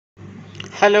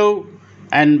Hello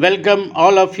and welcome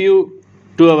all of you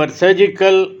to our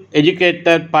Surgical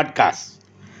Educator podcast.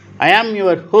 I am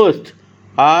your host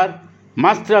or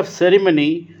Master of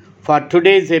Ceremony for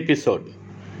today's episode.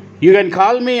 You can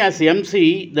call me as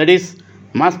MC, that is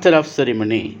Master of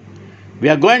Ceremony. We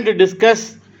are going to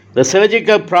discuss the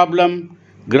surgical problem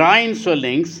groin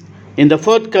swellings in the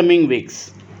forthcoming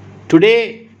weeks.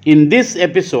 Today, in this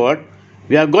episode,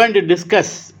 we are going to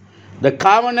discuss the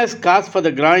commonest cause for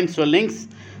the groin swellings,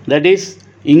 that is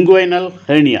inguinal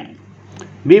hernia.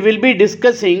 We will be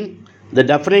discussing the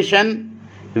definition,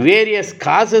 various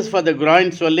causes for the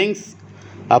groin swellings,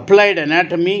 applied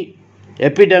anatomy,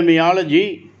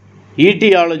 epidemiology,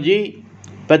 etiology,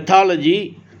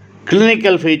 pathology,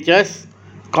 clinical features,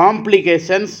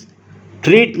 complications,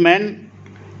 treatment,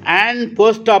 and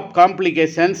post-op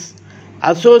complications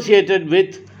associated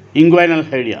with inguinal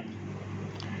hernia.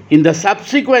 In the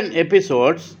subsequent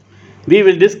episodes, we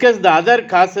will discuss the other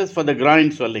causes for the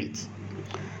groin swellings.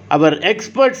 Our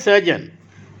expert surgeon,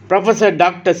 Professor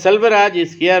Dr. Selvaraj,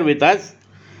 is here with us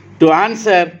to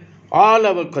answer all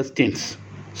our questions.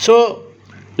 So,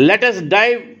 let us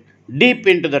dive deep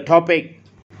into the topic.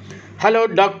 Hello,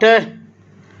 doctor.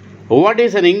 What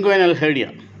is an inguinal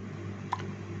hernia?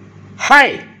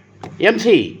 Hi,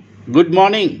 MC. Good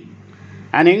morning.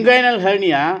 An inguinal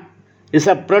hernia is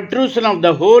a protrusion of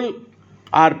the whole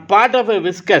or part of a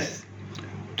viscus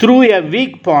through a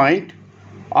weak point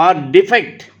or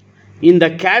defect in the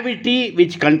cavity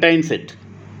which contains it.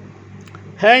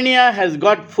 Hernia has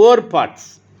got four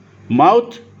parts: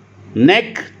 mouth,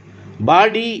 neck,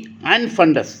 body, and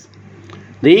fundus.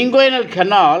 The inguinal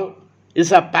canal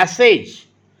is a passage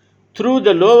through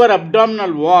the lower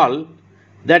abdominal wall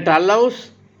that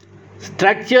allows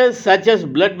structures such as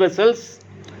blood vessels,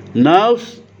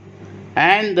 nerves,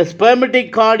 and the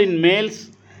spermatic cord in males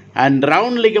and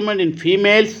round ligament in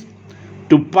females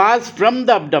to pass from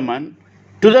the abdomen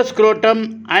to the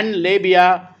scrotum and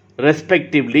labia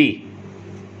respectively.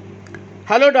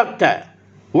 Hello doctor,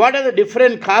 what are the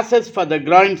different causes for the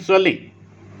groin swelling?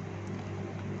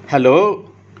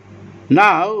 Hello,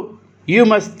 now you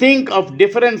must think of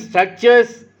different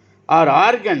structures or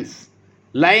organs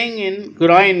lying in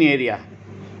groin area.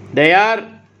 They are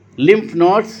lymph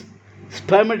nodes,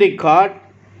 spermatic cord,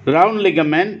 round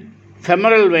ligament,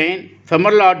 femoral vein,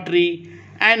 femoral artery,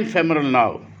 and femoral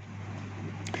nerve.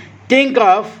 Think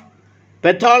of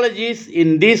pathologies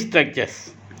in these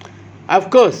structures. Of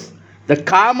course, the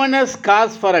commonest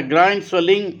cause for a groin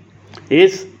swelling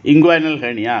is inguinal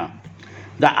hernia.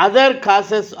 The other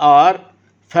causes are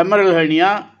femoral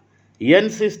hernia,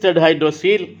 encysted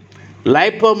hydrocele,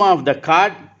 lipoma of the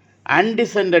cord,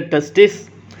 undescended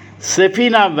testis,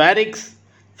 Saphina varix,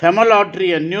 femoral artery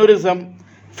aneurysm,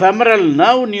 femoral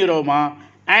nerve neuroma,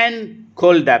 and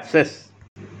cold abscess.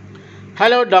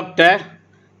 Hello doctor,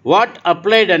 what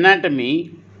applied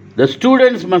anatomy the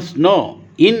students must know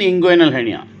in inguinal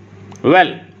hernia?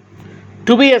 Well,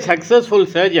 to be a successful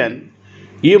surgeon,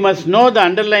 you must know the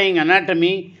underlying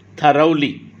anatomy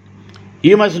thoroughly.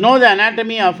 You must know the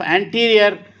anatomy of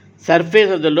anterior surface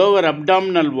of the lower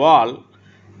abdominal wall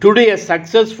to do a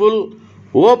successful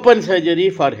open surgery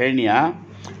for hernia,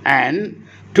 and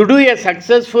to do a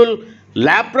successful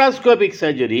laparoscopic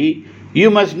surgery, you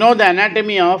must know the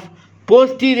anatomy of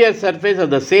posterior surface of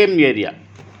the same area.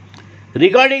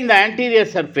 Regarding the anterior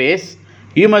surface,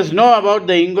 you must know about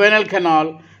the inguinal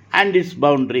canal and its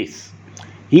boundaries.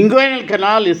 Inguinal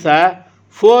canal is a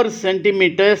 4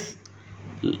 centimeters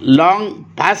long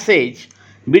passage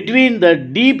between the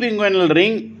deep inguinal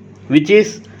ring, which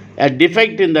is a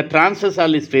defect in the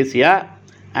transversalis fascia,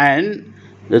 and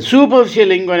the superficial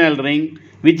inguinal ring,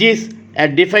 which is a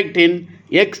defect in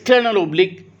external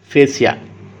oblique fascia.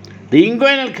 The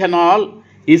inguinal canal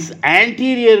is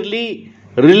anteriorly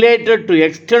related to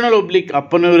external oblique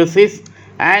aponeurosis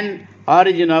and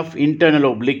origin of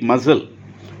internal oblique muscle.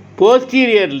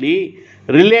 Posteriorly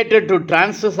related to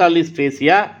transversalis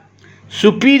fascia,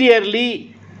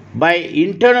 superiorly by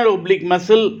internal oblique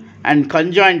muscle and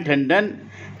conjoint tendon,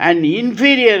 and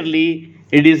inferiorly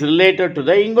it is related to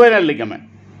the inguinal ligament.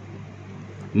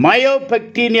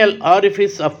 Myopectineal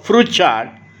orifice of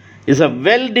Frouchard is a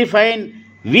well-defined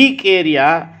weak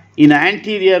area in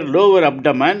anterior lower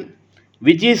abdomen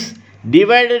which is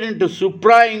divided into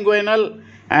suprainguinal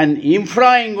and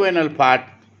infrainguinal part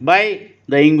by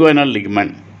the inguinal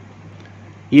ligament.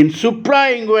 In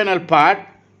suprainguinal part,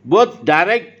 both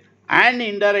direct and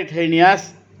indirect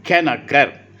hernias can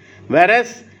occur,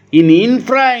 whereas in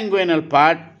infrainguinal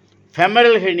part,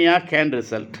 femoral hernia can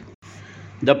result.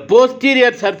 The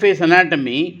posterior surface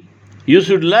anatomy you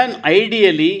should learn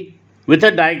ideally with a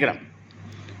diagram.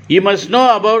 You must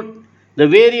know about the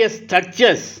various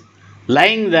structures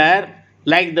lying there,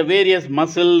 like the various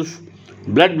muscles,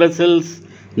 blood vessels,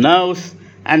 nerves,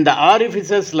 and the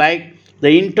orifices like the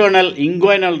internal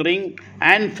inguinal ring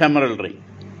and femoral ring.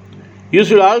 You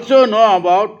should also know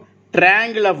about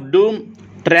triangle of doom,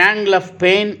 triangle of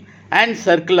pain, and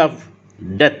circle of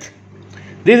death.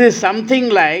 This is something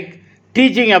like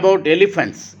teaching about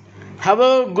elephants.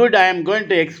 However good I am going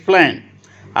to explain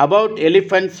about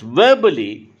elephants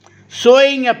verbally,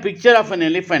 showing a picture of an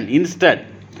elephant instead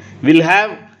will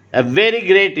have a very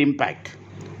great impact.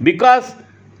 Because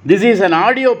this is an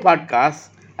audio podcast,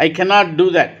 I cannot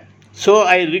do that. So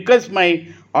I request my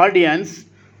audience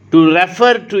to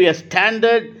refer to a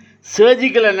standard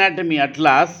surgical anatomy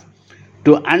atlas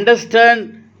to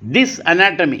understand this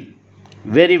anatomy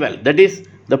very well. That is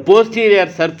the posterior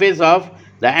surface of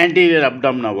the anterior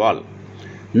abdominal wall.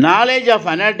 Knowledge of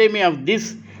anatomy of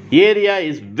this area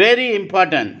is very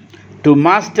important to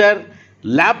master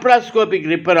laparoscopic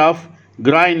repair of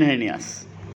groin hernias.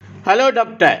 Hello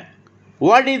doctor,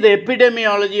 what is the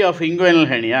epidemiology of inguinal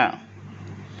hernia?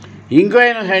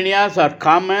 Inguinal hernias are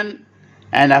common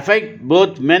and affect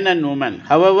both men and women.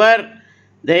 However,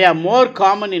 they are more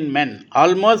common in men.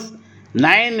 Almost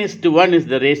 9:1 is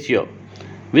the ratio,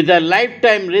 with a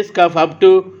lifetime risk of up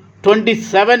to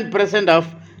 27%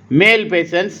 of male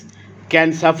patients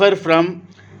can suffer from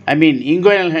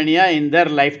inguinal hernia in their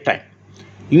lifetime.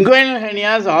 Inguinal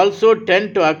hernias also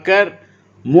tend to occur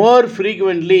more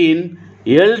frequently in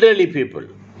elderly people.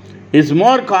 It is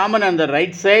more common on the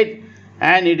right side,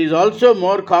 and it is also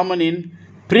more common in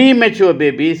premature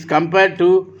babies compared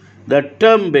to the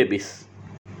term babies.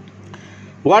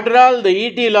 What are all the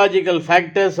etiological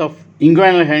factors of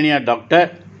inguinal hernia,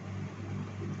 doctor?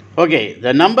 Okay,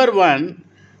 the number one,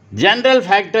 general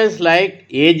factors like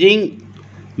aging,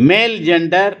 male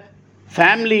gender,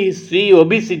 family history,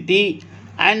 obesity,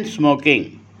 and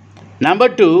smoking. Number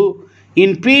two,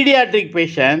 in pediatric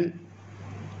patient,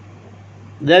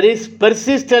 there is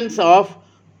persistence of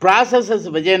processus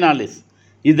vaginalis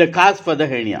is the cause for the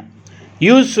hernia.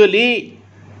 Usually,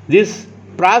 this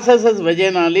processus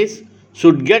vaginalis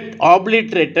should get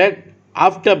obliterated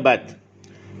after birth.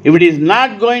 If it is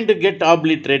not going to get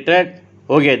obliterated,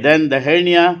 then the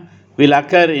hernia will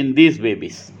occur in these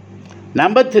babies.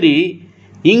 Number three,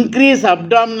 increased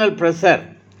abdominal pressure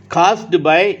caused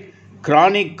by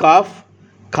chronic cough,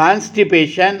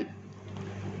 constipation,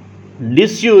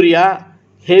 dysuria,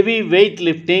 heavy weight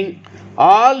lifting.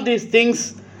 All these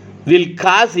things will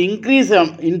cause increase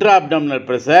of intra-abdominal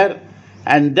pressure,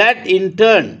 and that in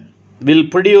turn will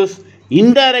produce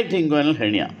indirect inguinal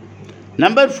hernia.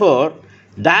 Number four,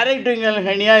 direct inguinal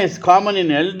hernia is common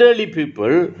in elderly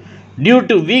people due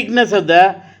to weakness of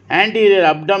the anterior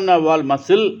abdominal wall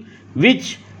muscle,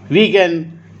 which we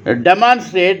can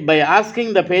demonstrate by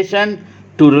asking the patient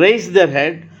to raise their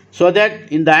head so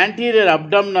that in the anterior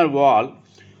abdominal wall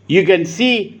you can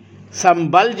see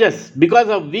some bulges because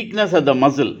of weakness of the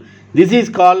muscle. This is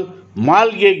called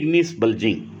Malgaigney's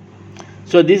bulging.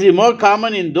 So this is more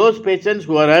common in those patients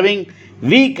who are having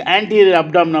weak anterior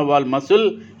abdominal wall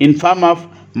muscle in form of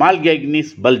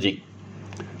Malgaigney's bulging.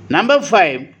 Number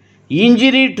five,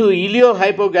 injury to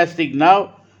iliohypogastric nerve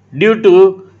due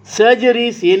to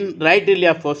surgeries in right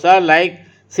ilia fossa like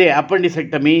say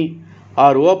appendectomy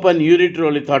or open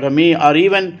ureterolithotomy or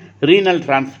even renal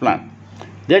transplant.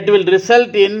 That will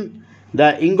result in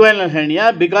the inguinal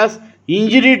hernia because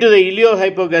injury to the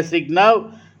iliohypogastric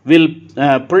nerve will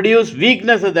produce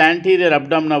weakness of the anterior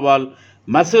abdominal wall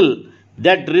muscle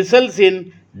that results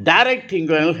in direct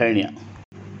inguinal hernia.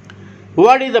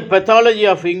 What is the pathology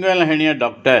of inguinal hernia,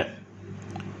 doctor?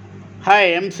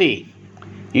 Hi, MC.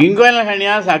 Inguinal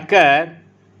hernias occur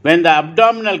when the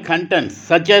abdominal contents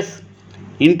such as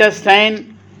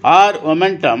intestine or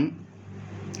omentum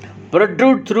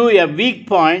protrude through a weak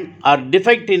point or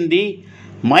defect in the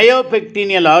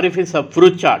myopectineal orifice of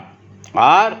fruit chart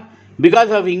or because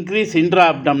of increased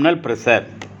intra-abdominal pressure.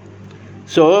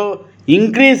 So,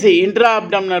 increased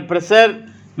intra-abdominal pressure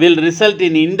will result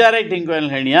in indirect inguinal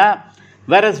hernia,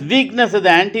 whereas weakness of the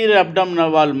anterior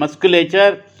abdominal wall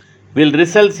musculature will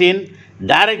result in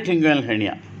direct inguinal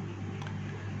hernia.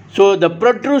 So, the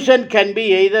protrusion can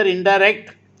be either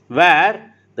indirect,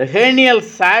 where the hernial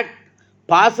sac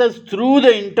passes through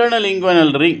the internal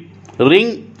inguinal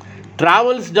ring,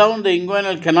 travels down the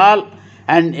inguinal canal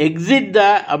and exit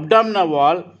the abdominal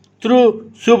wall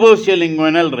through superficial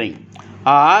inguinal ring.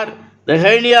 Or the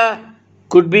hernia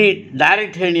could be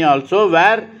direct hernia also,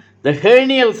 where the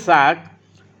hernial sac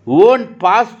won't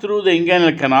pass through the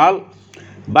inguinal canal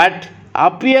but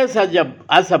appears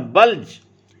as a bulge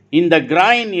in the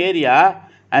groin area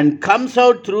and comes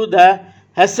out through the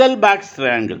Hasselbalch's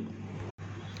triangle.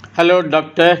 Hello,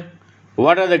 doctor.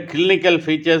 What are the clinical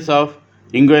features of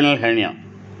inguinal hernia?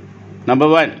 Number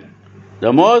one,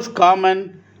 the most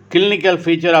common clinical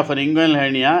feature of an inguinal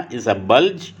hernia is a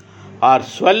bulge or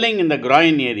swelling in the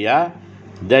groin area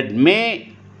that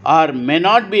may or may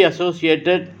not be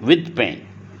associated with pain.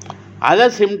 Other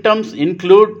symptoms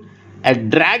include a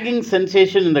dragging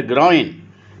sensation in the groin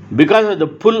because of the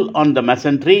pull on the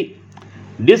mesentery,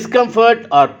 discomfort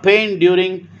or pain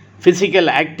during physical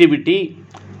activity,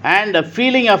 and a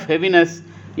feeling of heaviness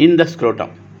in the scrotum.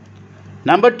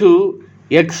 Number two,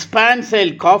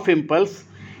 expansile cough impulse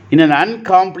in an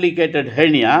uncomplicated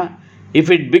hernia.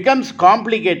 If it becomes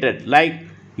complicated like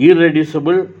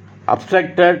irreducible,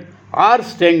 obstructed, or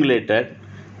strangulated,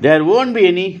 there won't be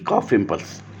any cough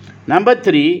impulse. Number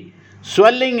three,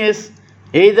 swelling is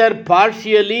either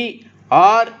partially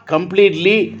or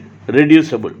completely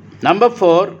reducible. Number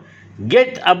four,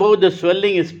 get above the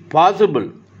swelling is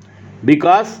possible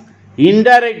because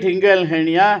indirect inguinal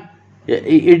hernia,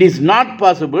 it is not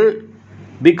possible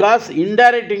because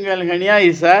indirect inguinal hernia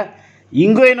is a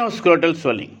inguinoscrotal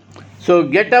swelling. So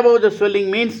get above the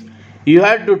swelling means you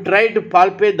have to try to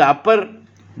palpate the upper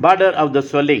border of the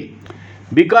swelling.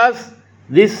 Because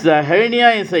this hernia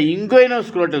is a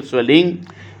inguinoscrotal swelling,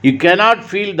 you cannot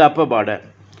feel the upper border.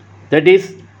 That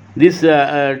is, this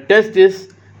test is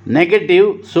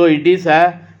negative, so it is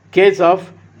a case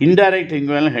of indirect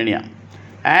inguinal hernia.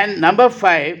 And number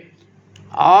five,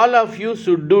 all of you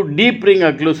should do deep ring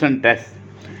occlusion test.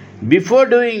 Before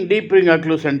doing deep ring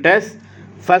occlusion test,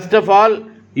 first of all,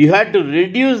 you have to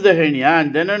reduce the hernia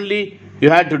and then only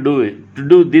you have to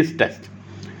do this test.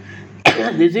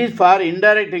 This is for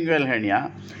indirect inguinal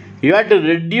hernia. You have to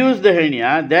reduce the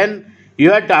hernia, then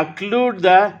you have to occlude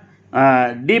the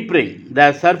deep ring.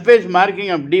 The surface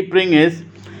marking of deep ring is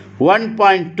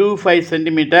 1.25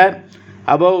 centimeter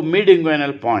above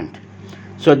mid-inguinal point.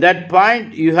 So that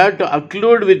point you have to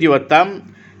occlude with your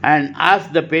thumb and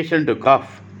ask the patient to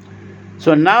cough.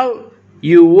 So now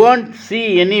you won't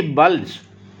see any bulge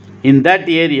in that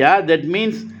area. That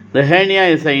means the hernia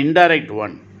is an indirect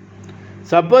one.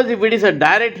 Suppose if it is a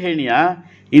direct hernia,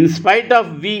 in spite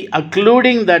of we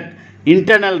occluding that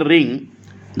internal ring,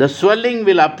 the swelling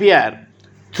will appear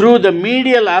through the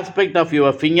medial aspect of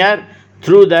your finger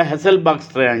through the Hasselbalch's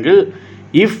triangle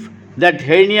if that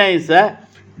hernia is a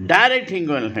direct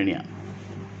inguinal hernia.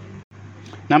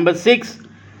 Number 6,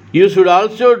 you should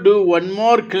also do one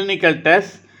more clinical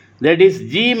test, that is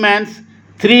G-Man's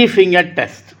 3-finger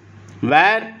test,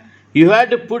 where you have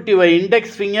to put your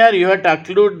index finger, you have to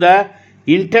occlude the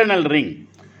internal ring.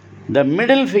 The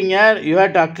middle finger, you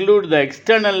have to occlude the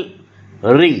external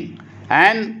ring.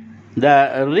 And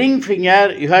the ring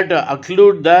finger, you have to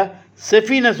occlude the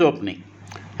saphenous opening.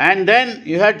 And then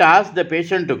you have to ask the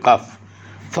patient to cough.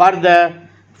 For the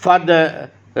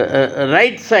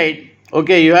right side,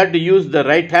 okay, you have to use the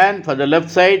right hand. For the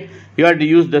left side, you have to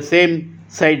use the same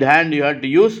side hand you have to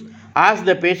use. Ask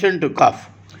the patient to cough.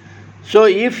 So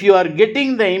if you are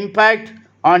getting the impact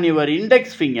on your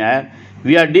index finger,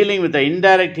 we are dealing with the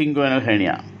indirect inguinal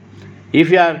hernia. If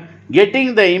you are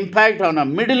getting the impact on a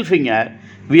middle finger,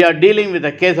 we are dealing with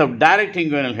a case of direct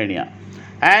inguinal hernia.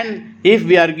 And if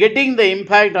we are getting the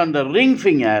impact on the ring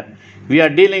finger, we are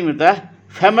dealing with a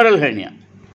femoral hernia.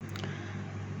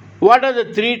 What are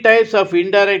the 3 types of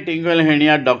indirect inguinal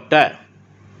hernia, doctor?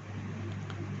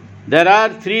 There are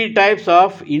 3 types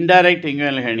of indirect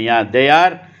inguinal hernia. They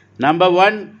are number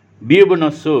 1,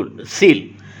 bubonocoel.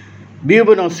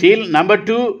 Number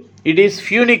 2, it is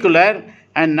funicular.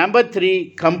 And number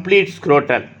 3, complete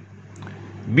scrotal.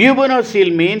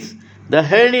 Bubonocoel means the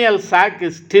hernial sac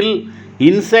is still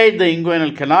inside the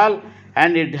inguinal canal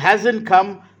and it hasn't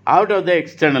come out of the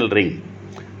external ring.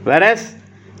 Whereas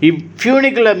if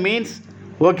funicular means,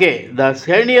 okay, the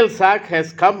hernial sac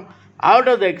has come out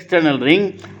of the external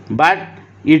ring but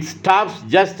it stops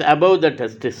just above the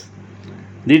testis.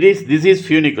 This is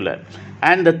funicular.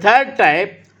 And the third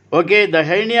type, okay, the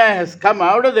hernia has come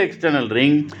out of the external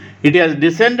ring, it has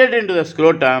descended into the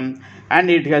scrotum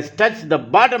and it has touched the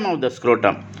bottom of the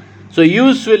scrotum. So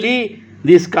usually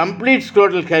these complete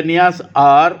scrotal hernias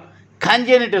are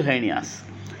congenital hernias.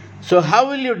 So how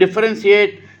will you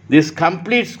differentiate this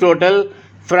complete scrotal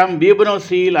from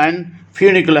bubonocoel and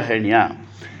funicular hernia?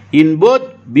 In both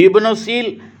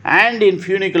bubonocoel and in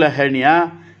funicular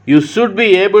hernia, you should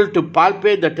be able to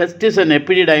palpate the testis and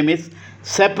epididymis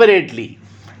separately.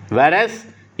 Whereas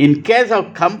in case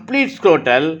of complete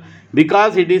scrotal,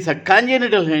 because it is a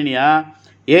congenital hernia,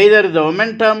 either the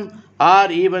omentum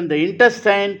or even the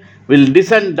intestine will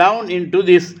descend down into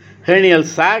this hernial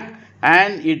sac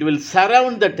and it will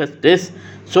surround the testis.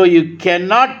 So you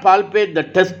cannot palpate the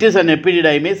testis and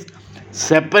epididymis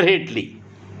separately.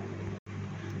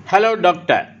 Hello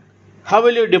doctor, how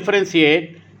will you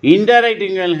differentiate indirect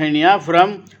inguinal hernia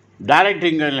from direct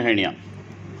inguinal hernia?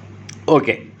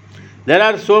 Okay, there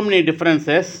are so many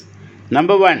differences.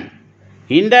 Number one,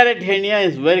 indirect hernia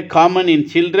is very common in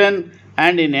children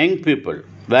and in young people,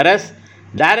 whereas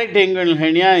direct inguinal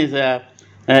hernia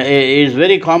is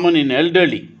very common in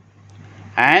elderly.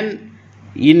 And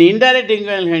in indirect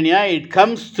inguinal hernia, it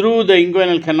comes through the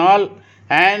inguinal canal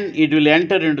and it will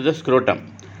enter into the scrotum,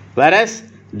 whereas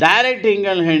direct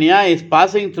inguinal hernia is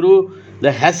passing through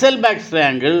the Hasselbalch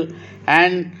triangle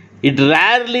and it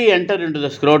rarely enters into the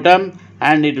scrotum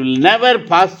and it will never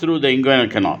pass through the inguinal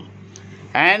canal.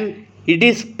 And it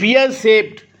is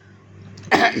pear-shaped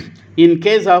in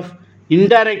case of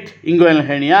indirect inguinal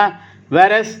hernia,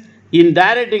 whereas in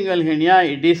direct inguinal hernia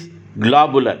it is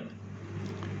globular.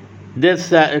 This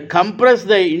compress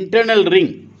the internal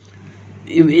ring.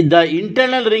 The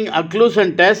internal ring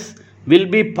occlusion test will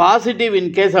be positive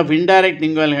in case of indirect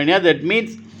inguinal hernia. That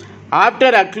means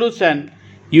after occlusion,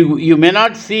 you may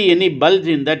not see any bulge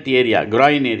in that area,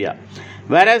 groin area.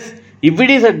 Whereas if it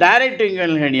is a direct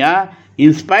inguinal hernia,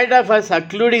 in spite of us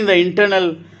occluding the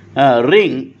internal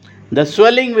ring, the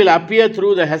swelling will appear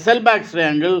through the Hasselbalch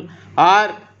triangle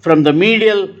or from the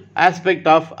medial aspect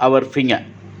of our finger.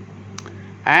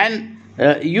 And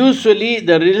usually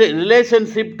the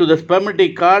relationship to the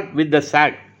spermatic cord with the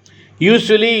sac.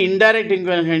 Usually indirect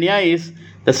inguinal hernia is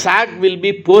the sac will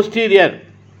be posterior.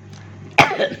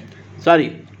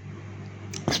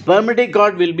 Spermatic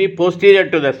cord will be posterior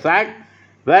to the sac,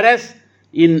 whereas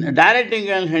in direct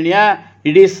inguinal hernia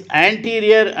it is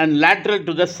anterior and lateral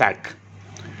to the sac.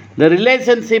 The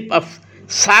relationship of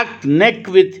sac neck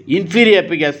with inferior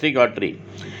epigastric artery.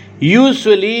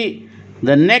 Usually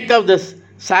the neck of the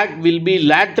sac will be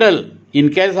lateral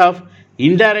in case of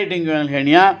indirect inguinal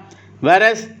hernia,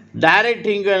 whereas direct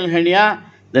inguinal hernia,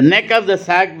 the neck of the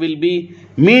sac will be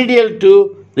medial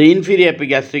to the inferior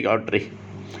epigastric artery.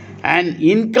 And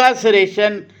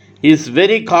incarceration is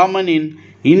very common in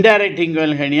indirect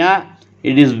inguinal hernia.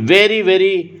 It is very,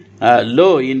 very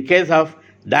low in case of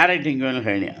direct inguinal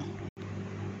hernia.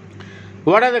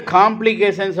 What are the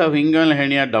complications of inguinal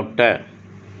hernia, doctor?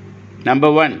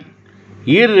 Number one,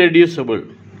 irreducible.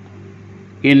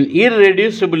 In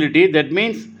irreducibility, that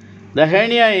means the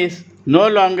hernia is no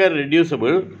longer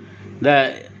reducible.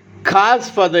 The cause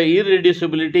for the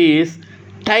irreducibility is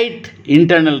tight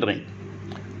internal ring.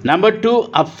 Number two,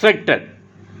 obstructed.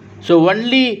 So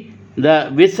only the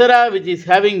viscera which is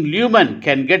having lumen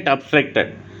can get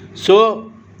obstructed.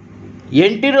 So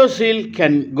enterocele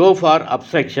can go for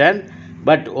obstruction,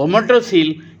 but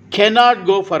ometocele cannot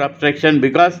go for obstruction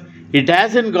because it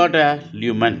hasn't got a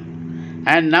lumen.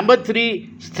 And number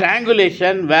three,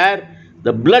 strangulation, where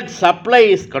the blood supply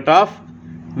is cut off,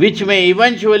 which may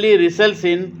eventually result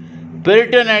in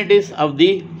peritonitis of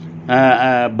the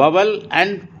bowel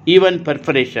and even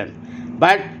perforation.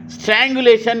 But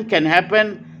strangulation can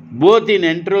happen both in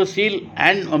enterocele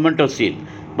and ometocele.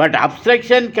 But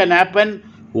obstruction can happen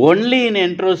only in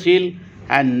enterocele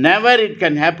and never it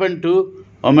can happen to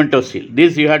ometocele.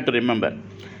 This you have to remember.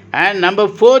 And number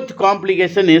fourth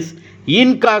complication is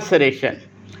incarceration.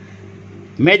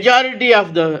 Many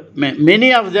of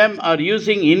them are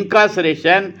using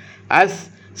incarceration as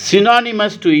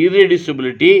synonymous to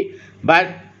irreducibility, but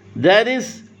there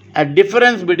is a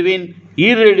difference between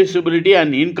irreducibility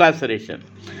and incarceration.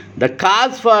 The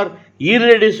cause for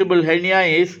irreducible hernia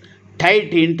is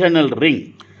tight internal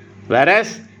ring,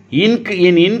 whereas in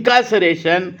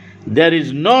incarceration there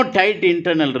is no tight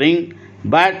internal ring,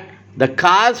 but the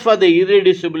cause for the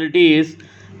irreducibility is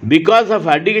because of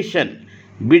adhesion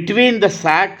between the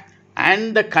sac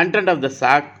and the content of the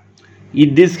sac.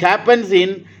 This happens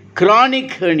in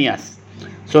chronic hernias.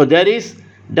 So there is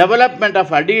development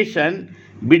of adhesion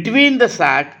between the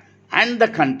sac and the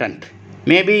content,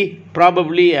 maybe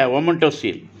probably a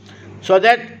ometocele, so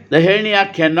that the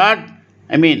hernia cannot,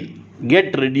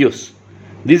 get reduced.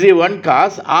 This is one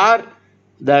cause. Or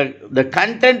the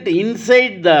content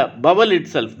inside the bowel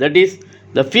itself, that is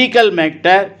the fecal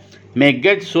matter, may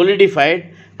get solidified,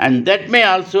 and that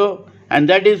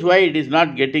is why it is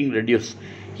not getting reduced.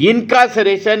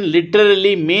 Incarceration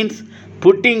literally means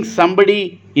putting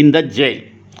somebody in the jail.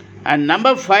 And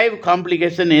number 5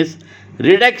 complication is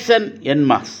reduction en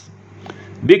masse.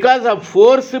 Because of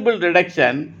forcible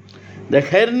reduction, the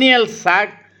hernial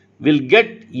sac will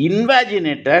get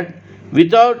invaginated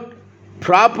without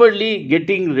properly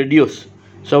getting reduced.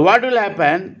 So what will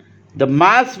happen? The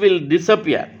mass will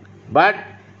disappear, but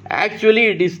actually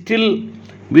it is still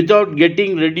without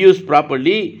getting reduced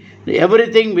properly.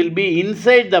 everything will be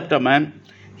inside the abdomen.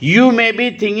 You may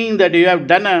be thinking that you have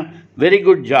done a very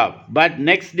good job, but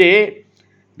next day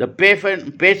the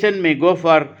patient may go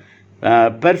for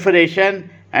perforation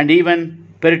and even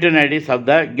peritonitis of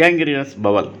the gangrenous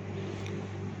bowel.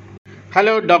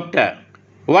 Hello, doctor.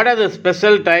 What are the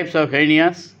special types of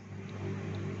hernias?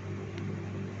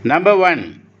 Number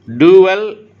 1,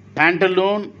 dual,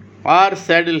 pantaloon or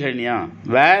saddle hernia,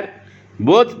 where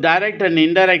both direct and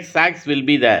indirect sacs will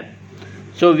be there.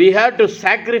 So we have to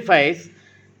sacrifice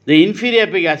the inferior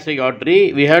epigastric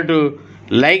artery, we have to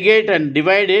ligate and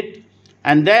divide it,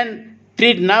 and then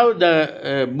treat now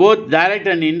the both direct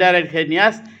and indirect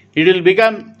hernias. It will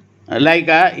become like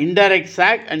a indirect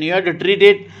sac, and you have to treat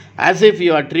it as if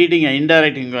you are treating an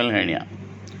indirect inguinal hernia.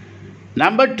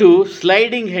 Number 2,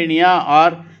 sliding hernia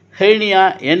or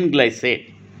hernia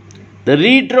englisate. The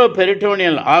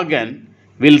retroperitoneal organ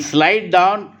will slide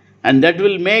down, and that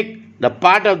will make the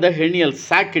part of the hernial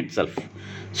sac itself.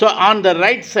 So on the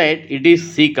right side it is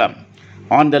cecum,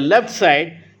 on the left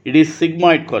side it is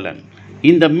sigmoid colon.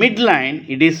 In the midline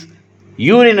it is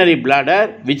urinary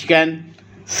bladder, which can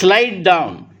slide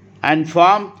down and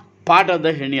form part of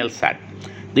the hernial sac.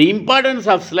 The importance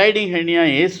of sliding hernia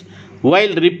is,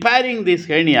 while repairing these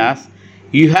hernias,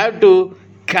 you have to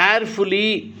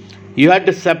carefully, you have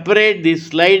to separate these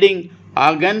sliding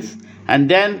organs, and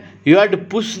then you have to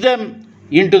push them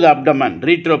into the abdomen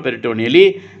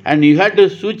retroperitoneally, and you have to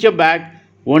suture back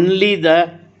only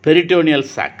the peritoneal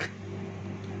sac.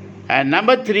 And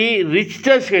number 3,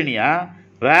 Richter's hernia,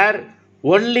 where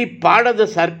only part of the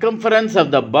circumference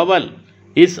of the bowel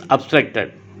is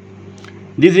obstructed.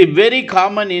 This is very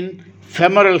common in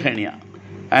femoral hernia.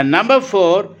 And number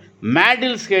 4,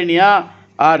 Maddel's hernia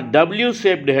or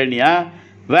W-shaped hernia,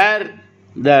 where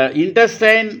the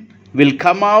intestine will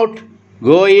come out,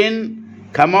 go in,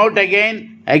 come out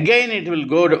again it will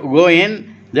go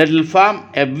in, that will form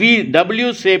a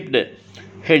W-shaped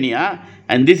hernia,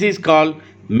 and this is called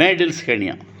Maddel's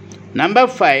hernia. Number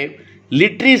 5,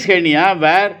 Littri's hernia,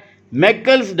 where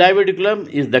Meckel's diverticulum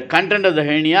is the content of the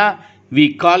hernia,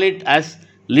 we call it as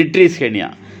Littri's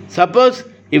hernia. Suppose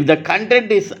if the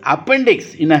content is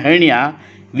appendix in a hernia,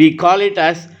 we call it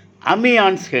as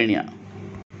Amyon's hernia.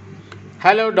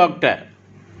 Hello doctor,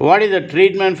 what is the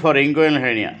treatment for inguinal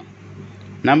hernia?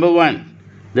 Number 1,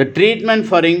 the treatment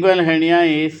for inguinal hernia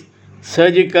is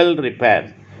surgical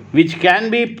repair, which can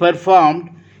be performed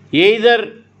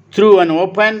either through an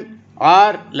open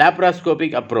or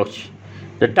laparoscopic approach.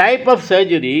 The type of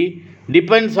surgery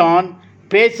depends on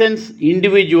patient's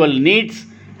individual needs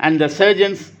and the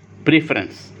surgeon's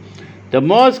preference. The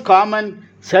most common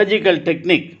surgical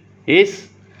technique is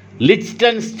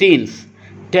Lichtenstein's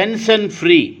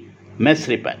tension-free mesh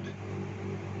repair.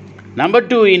 Number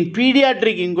 2, in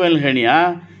pediatric inguinal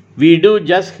hernia, we do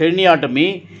just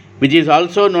herniotomy, which is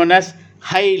also known as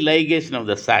high ligation of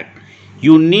the sac.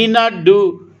 You need not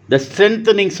do the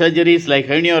strengthening surgeries like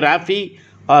herniorrhaphy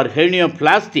or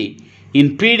hernioplasty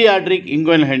in pediatric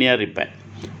inguinal hernia repair.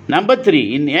 Number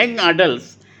 3, in young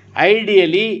adults,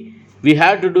 ideally we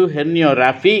have to do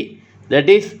herniorrhaphy, that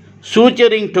is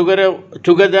suturing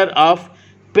together of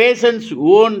patient's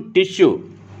own tissue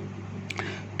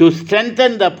to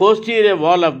strengthen the posterior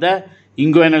wall of the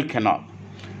inguinal canal.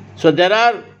 So there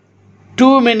are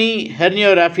too many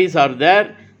herniorrhaphies are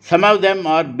there. Some of them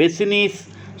are Bessinis,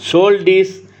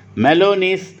 Soldis,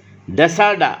 Melonis,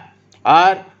 Desada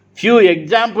are few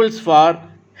examples for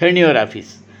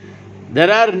herniorrhaphies.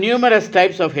 There are numerous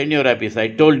types of herniorrhaphies, I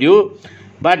told you,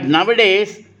 but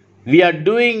nowadays we are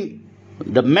doing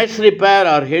the mesh repair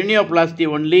or hernioplasty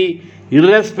only,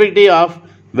 irrespective of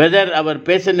whether our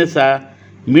patient is a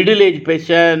middle-aged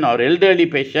patient or elderly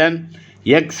patient,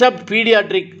 except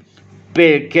pediatric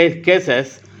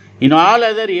cases. In all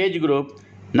other age group,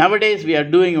 nowadays we are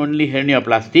doing only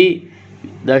hernioplasty.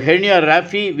 The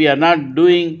herniorrhaphy we are not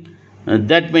doing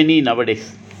that many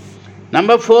nowadays.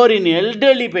 Number 4, in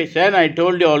elderly patient, I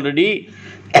told you already,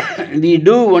 we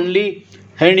do only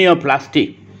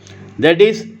hernioplasty. That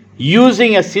is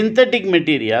using a synthetic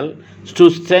material to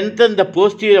strengthen the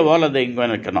posterior wall of the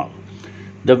inguinal canal.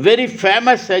 The very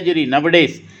famous surgery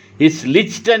nowadays is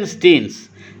Lichtenstein's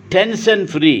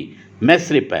tension-free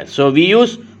mesh repair. So we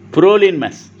use Prolin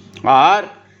mesh, or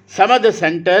some of the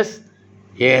centers,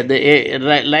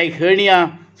 like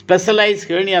hernia, specialized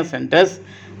hernia centers,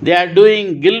 they are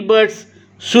doing Gilbert's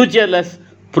sutureless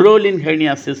Prolin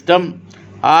hernia system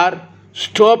or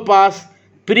Stopa's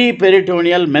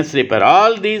pre-peritoneal mesh repair.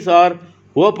 All these are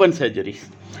open surgeries.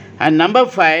 And number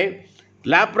 5,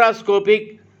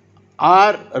 laparoscopic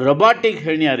or robotic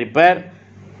hernia repair.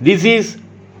 This is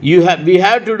we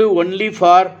have to do only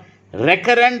for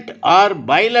recurrent or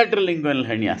bilateral inguinal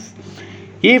hernias.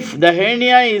 If the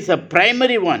hernia is a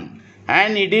primary one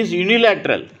and it is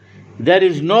unilateral, there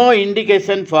is no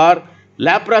indication for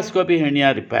laparoscopy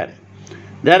hernia repair.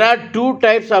 There are two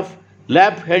types of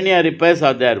lap hernia repairs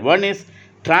are there. One is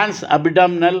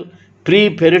transabdominal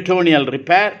pre-peritoneal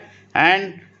repair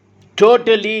and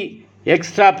totally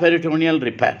extraperitoneal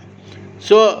repair.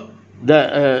 So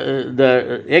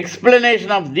the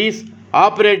explanation of this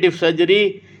operative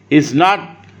surgery is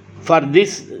not for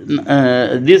this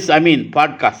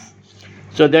podcast.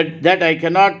 So that I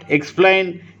cannot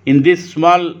explain in this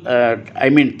small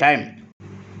time.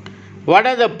 What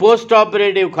are the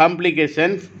post-operative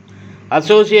complications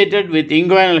associated with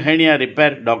inguinal hernia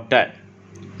repair, doctor?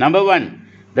 Number one,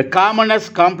 the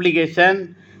commonest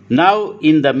complication now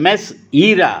in the mesh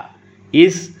era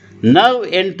is nerve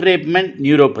entrapment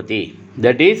neuropathy.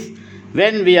 That is,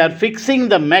 when we are fixing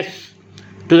the mesh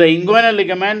to the inguinal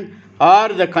ligament or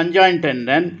the conjoint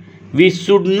tendon, we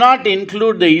should not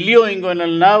include the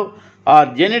ilioinguinal nerve or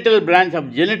genital branch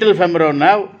of genital femoral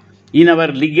nerve in our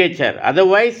ligature.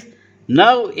 Otherwise,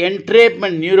 nerve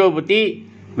entrapment neuropathy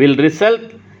will result,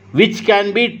 which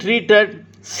can be treated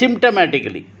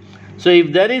symptomatically. So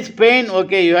if there is pain,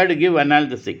 okay, you have to give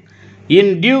analgesic.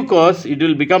 In due course, it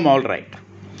will become all right.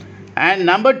 And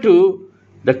number two,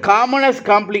 the commonest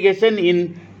complication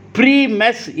in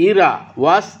pre-mesh era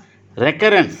was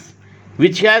recurrence,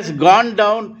 which has gone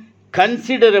down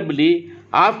considerably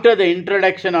after the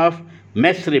introduction of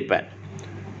mesh repair.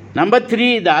 Number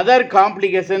three, the other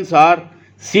complications are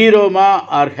seroma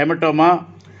or hematoma,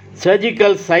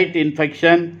 surgical site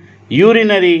infection,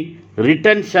 urinary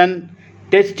retention,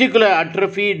 testicular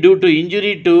atrophy due to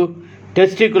injury to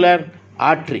testicular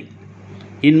artery.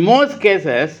 In most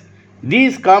cases,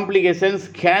 these complications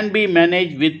can be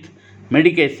managed with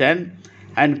medication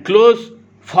and close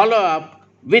follow-up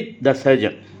with the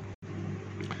surgeon.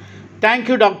 Thank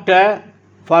you, doctor,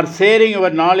 for sharing your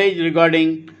knowledge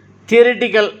regarding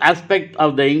theoretical aspect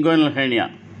of the inguinal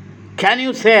hernia. Can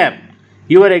you share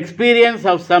your experience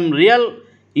of some real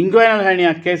inguinal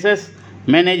hernia cases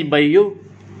managed by you?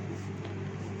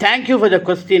 Thank you for the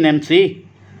question, MC.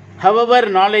 However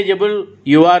knowledgeable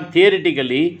you are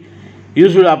theoretically, you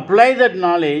should apply that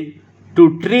knowledge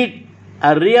to treat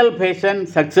a real patient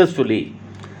successfully.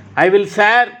 I will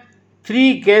share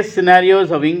 3 case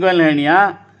scenarios of inguinal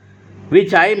hernia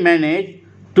which I managed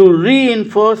to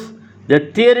reinforce the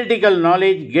theoretical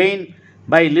knowledge gained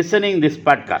by listening this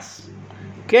podcast.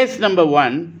 Case number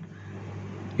 1,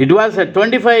 it was a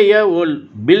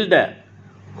 25-year-old builder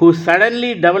who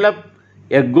suddenly developed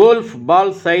a golf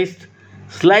ball-sized,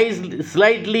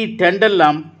 slightly tender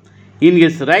lump in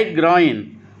his right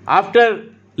groin after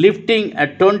lifting a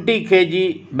 20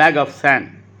 kg bag of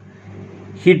sand.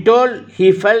 He told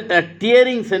he felt a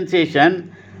tearing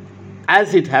sensation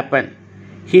as it happened.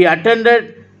 He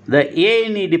attended the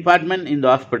A&E department in the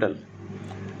hospital.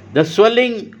 The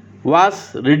swelling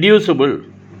was reducible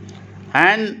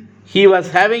and he was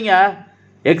having a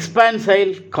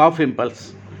expansile cough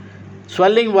impulse.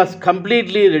 Swelling was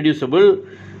completely reducible.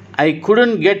 I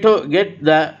couldn't get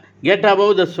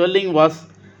above the swelling was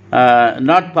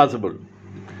not possible.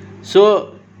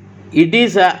 So it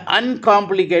is an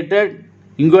uncomplicated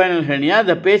inguinal hernia.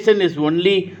 The patient is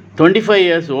only 25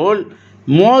 years old.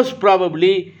 Most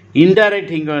probably indirect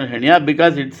inguinal hernia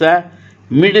because it's a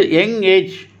young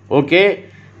age. Okay,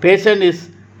 patient is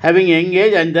having young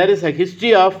age and there is a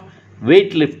history of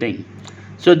weightlifting.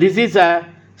 So this is a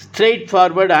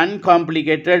straightforward,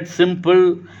 uncomplicated,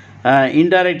 simple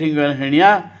indirect inguinal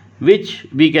hernia which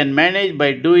we can manage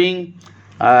by doing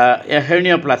a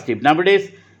hernioplasty.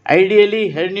 Nowadays,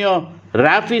 ideally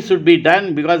herniorrhaphy should be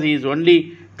done because he is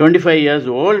only 25 years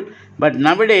old. But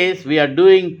nowadays we are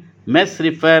doing mesh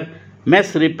repair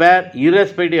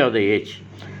irrespective of the age.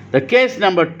 The case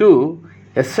number 2,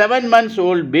 a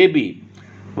 7-month-old baby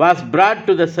was brought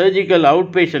to the surgical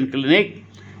outpatient clinic,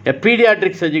 a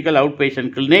pediatric surgical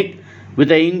outpatient clinic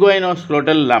with a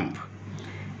inguinoscrotal lump.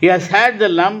 He has had the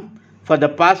lump for the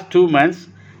past 2 months,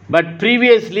 but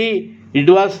previously it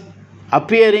was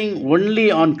appearing only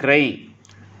on crying.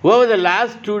 Over the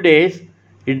last 2 days,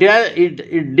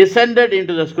 it descended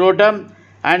into the scrotum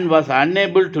and was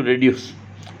unable to reduce.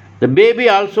 The baby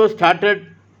also started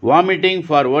vomiting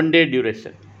for 1 day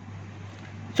duration.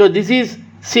 So this is,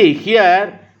 see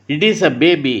here, it is a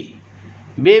baby.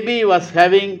 Baby was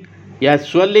having a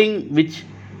swelling which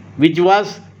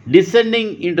was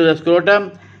descending into the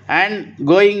scrotum and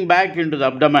going back into the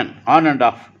abdomen on and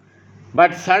off.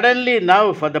 But suddenly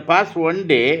now for the past 1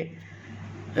 day,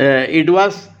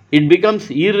 it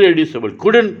becomes irreducible.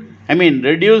 Couldn't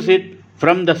reduce it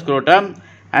from the scrotum.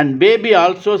 and baby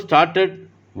also started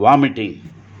vomiting.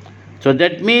 So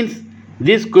that means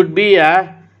this could be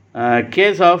a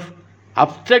case of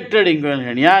obstructed inguinal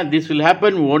hernia. This will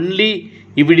happen only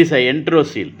if it is a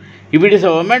enterocele. If it is a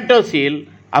omentocele,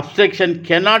 obstruction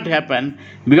cannot happen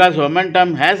because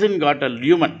omentum hasn't got a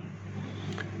lumen.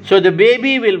 So the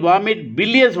baby will vomit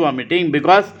bilious vomiting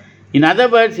because, in other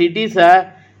words, it is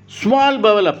a small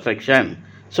bowel obstruction.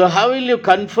 So how will you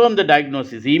confirm the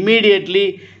diagnosis?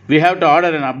 Immediately we have to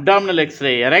order an abdominal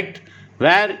X-ray erect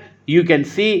where you can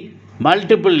see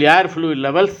multiple air fluid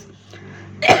levels,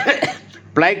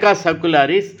 plica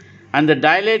circularis, and the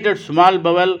dilated small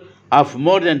bowel of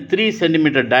more than 3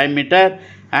 centimeter diameter.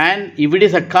 And if it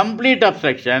is a complete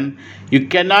obstruction, you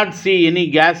cannot see any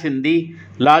gas in the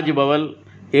large bowel,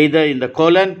 either in the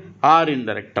colon or in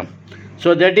the rectum.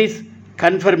 So that is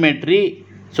confirmatory.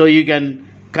 So you can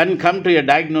come to a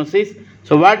diagnosis.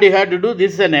 So what you have to do,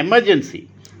 this is an emergency.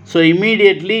 So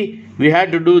immediately we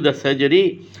had to do the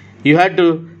surgery. You had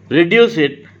to reduce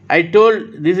it. I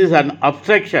told this is an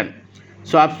obstruction.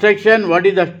 So obstruction, what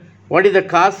is the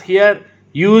cause here?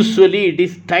 Usually it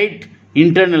is tight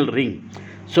internal ring.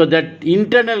 So that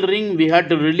internal ring we had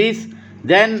to release.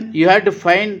 Then you have to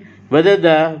find whether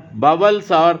the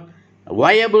bowels are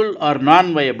viable or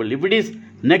non-viable. If it is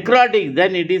necrotic,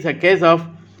 then it is a case of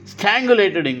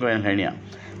strangulated inguinal hernia.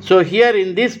 So here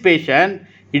in this patient,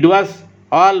 it was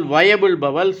all viable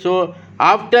bowel. So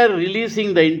after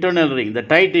releasing the internal ring, the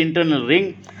tight internal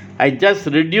ring, I just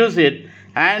reduce it,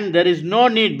 and there is no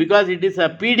need, because it is a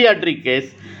pediatric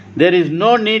case, there is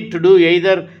no need to do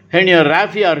either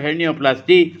herniorrhaphy or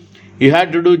hernioplasty. You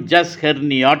have to do just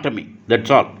herniotomy. That's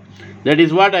all. That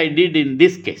is what I did in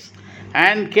this case.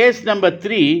 And case number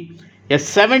 3, a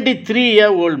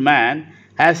 73-year-old man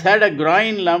has had a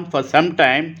groin lump for some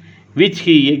time, which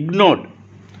he ignored.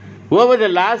 Over the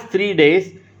last 3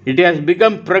 days, it has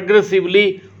become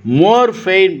progressively more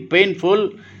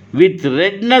painful with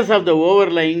redness of the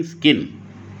overlying skin.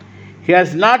 He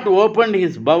has not opened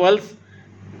his bowels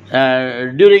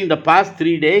during the past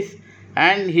 3 days,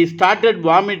 and he started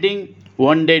vomiting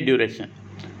 1 day duration.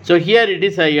 So here it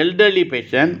is an elderly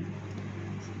patient.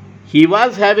 He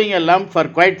was having a lump for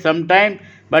quite some time,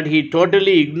 but he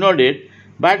totally ignored it.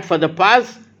 But for the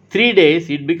past 3 days,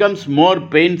 it becomes more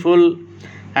painful,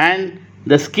 and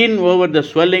the skin over the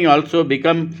swelling also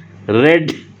become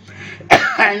red,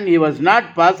 and he was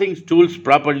not passing stools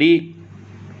properly,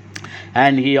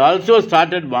 and he also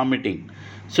started vomiting.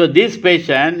 So this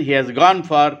patient, he has gone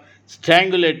for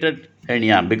strangulated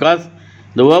hernia because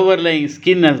the overlying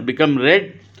skin has become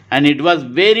red, and it was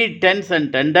very tense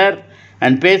and tender,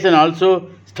 and patient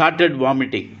also started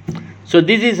vomiting. So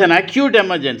this is an acute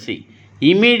emergency.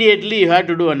 Immediately you have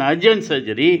to do an urgent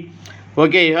surgery.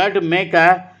 Okay, you have to make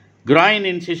a groin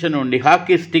incision only,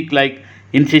 hockey stick like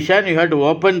incision. You have to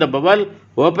open the bowel,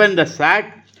 open the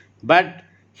sac, but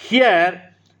here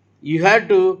you have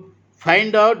to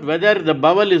find out whether the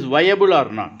bowel is viable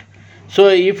or not. So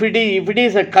if it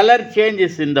is a color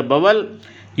changes in the bowel,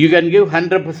 you can give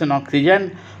 100%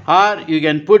 oxygen, or you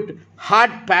can put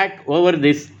hot pack over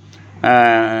this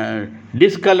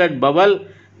discolored bowel.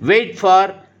 Wait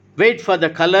for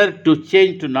the color to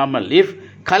change to normal. If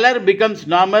color becomes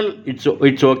normal, it's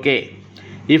okay.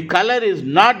 If color is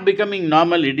not becoming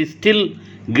normal, it is still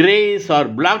grayish or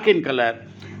black in color,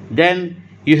 then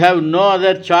you have no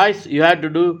other choice. You have to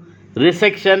do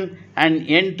resection and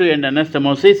end-to-end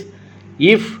anastomosis.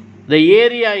 If the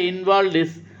area involved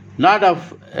is not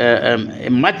of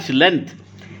much length,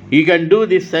 you can do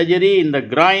this surgery in the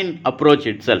groin approach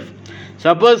itself.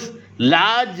 Suppose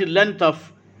long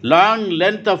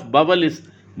length of bowel is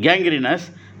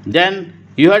gangrenous, then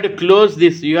you have to close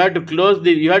this, you have to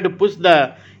push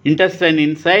the intestine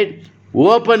inside,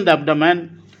 open the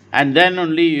abdomen, and then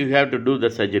only you have to do the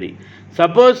surgery.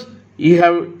 Suppose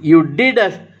you did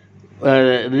a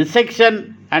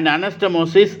resection and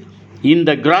anastomosis in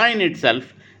the groin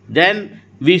itself, then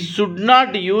we should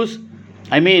not use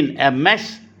a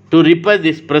mesh to repair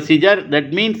this procedure.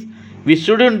 That means we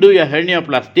shouldn't do a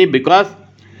hernioplasty because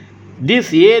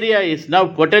this area is now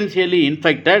potentially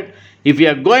infected. If you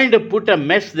are going to put a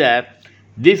mesh there,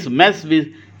 this mesh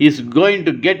is going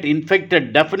to get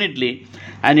infected definitely,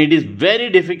 and it is very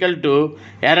difficult to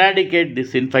eradicate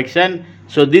this infection.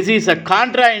 So this is a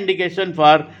contraindication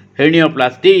for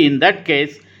hernioplasty. In that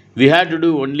case, we have to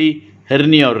do only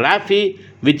herniorrhaphy,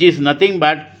 which is nothing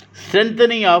but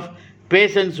strengthening of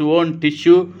patient's own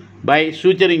tissue by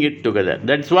suturing it together.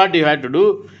 That's what you have to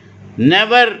do.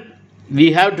 Never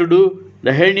we have to do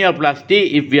the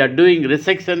hernioplasty if we are doing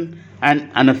resection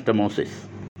and anastomosis.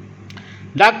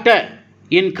 Doctor,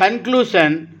 in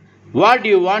conclusion, what do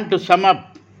you want to sum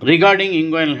up regarding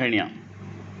inguinal hernia.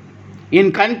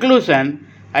 In conclusion,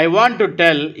 I want to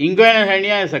tell inguinal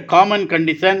hernia is a common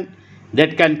condition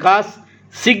that can cause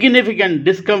significant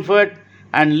discomfort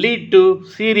and lead to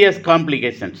serious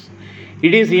complications.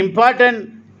 It is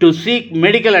important to seek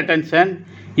medical attention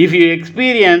if you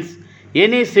experience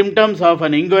any symptoms of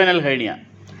an inguinal hernia.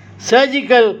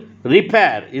 Surgical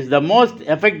repair is the most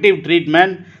effective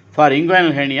treatment for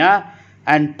inguinal hernia,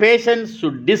 and patients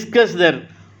should discuss their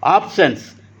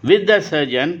options with the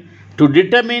surgeon to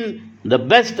determine the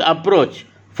best approach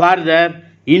for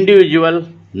their individual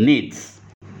needs.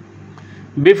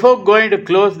 Before going to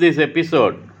close this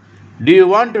episode, do you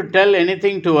want to tell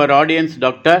anything to our audience,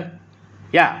 doctor?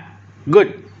 Yeah,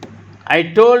 good. I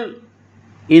told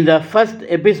in the first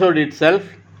episode itself,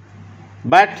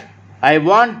 but I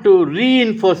want to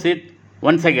reinforce it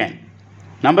once again.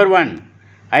 Number one,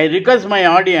 I request my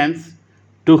audience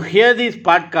to hear these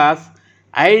podcasts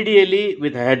ideally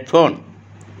with a headphone.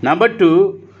 Number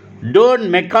two, don't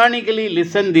mechanically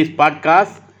listen these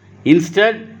podcasts.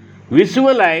 Instead,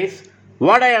 visualize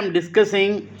what I am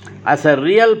discussing as a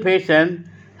real patient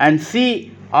and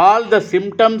see all the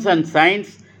symptoms and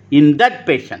signs in that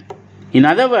patient. In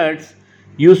other words,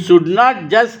 you should not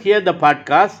just hear the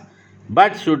podcast,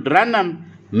 but should run a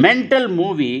mental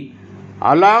movie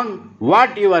along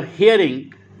what you are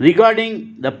hearing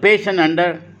regarding the patient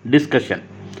under discussion.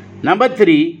 Number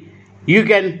three, you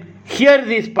can hear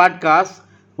these podcasts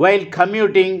while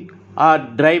commuting or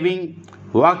driving,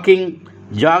 walking,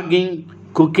 jogging,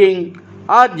 cooking,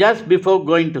 or just before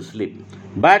going to sleep.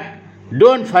 But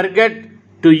don't forget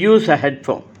to use a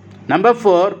headphone. Number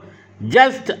four,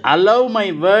 just allow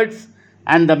my words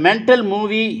and the mental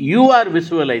movie you are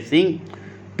visualizing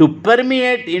to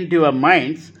permeate into your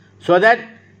minds so that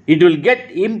it will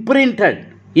get imprinted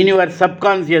in your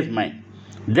subconscious mind.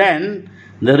 Then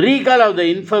the recall of the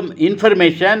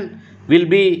information will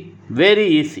be very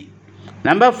easy.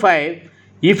 Number five,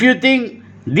 if you think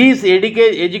these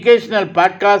educational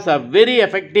podcasts are very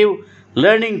effective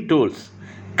learning tools,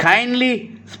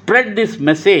 kindly spread this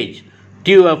message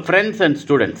to your friends and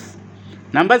students.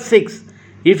 Number six,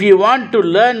 if you want to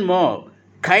learn more,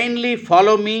 kindly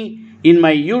follow me in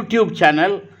my YouTube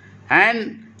channel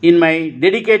and in my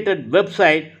dedicated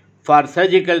website for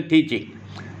surgical teaching.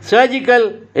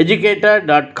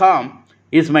 Surgicaleducator.com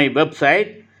is my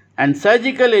website, and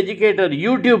Surgical Educator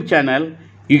YouTube channel,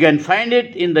 you can find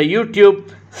it in the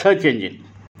YouTube search engine.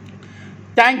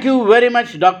 Thank you very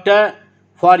much, doctor,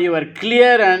 for your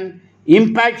clear and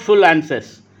impactful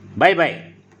answers. Bye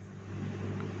bye.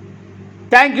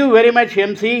 Thank you very much,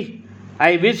 MC.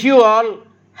 I wish you all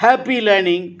happy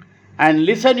learning and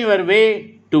listen your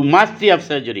way to mastery of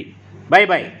surgery. Bye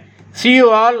bye. See you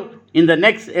all in the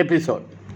next episode.